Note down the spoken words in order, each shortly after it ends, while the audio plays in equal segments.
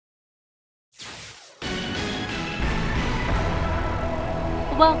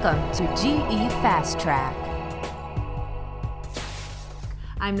Welcome to GE Fast Track.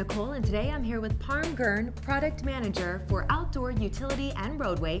 I'm Nicole, and today I'm here with Parm Gurn, Product Manager for Outdoor Utility and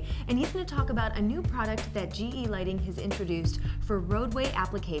Roadway, and he's going to talk about a new product that GE Lighting has introduced for roadway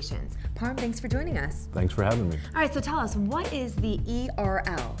applications. Parm, thanks for joining us. Thanks for having me. All right, so tell us, what is the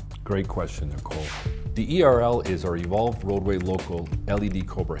ERL? Great question, Nicole. The ERL is our Evolved Roadway Local LED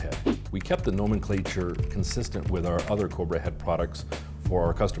Cobra Head. We kept the nomenclature consistent with our other Cobra Head products for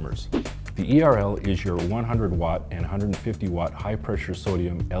our customers. The ERL is your 100 watt and 150 watt high pressure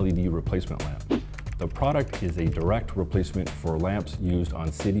sodium LED replacement lamp. The product is a direct replacement for lamps used on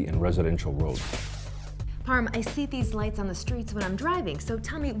city and residential roads. Parm, I see these lights on the streets when I'm driving, so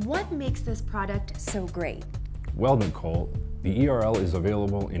tell me, what makes this product so great? Well, Nicole, the ERL is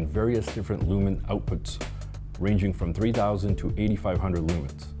available in various different lumen outputs, ranging from 3,000 to 8,500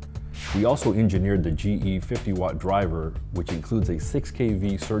 lumens. We also engineered the GE 50 watt driver, which includes a 6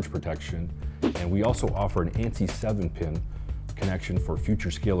 kV surge protection, and we also offer an ANSI 7-pin connection for future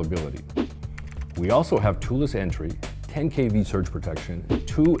scalability. We also have toolless entry, 10 kV surge protection,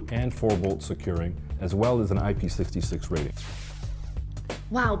 2 and 4 volt securing, as well as an IP66 rating.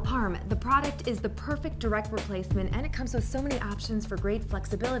 Wow, Parm, the product is the perfect direct replacement, and it comes with so many options for great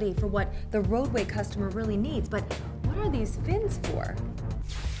flexibility for what the roadway customer really needs. But what are these fins for?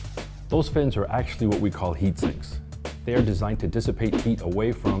 Those fins are actually what we call heat sinks. They are designed to dissipate heat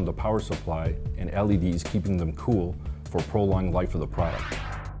away from the power supply and LEDs, keeping them cool for prolonged life of the product.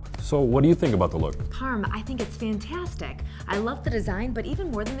 So what do you think about the look? Parm, I think it's fantastic. I love the design, but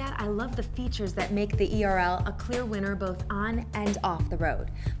even more than that, I love the features that make the ERL a clear winner both on and off the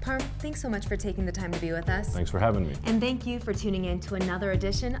road. Parm, thanks so much for taking the time to be with us. Thanks for having me. And thank you for tuning in to another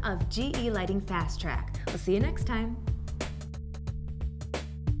edition of GE Lighting Fast Track. We'll see you next time.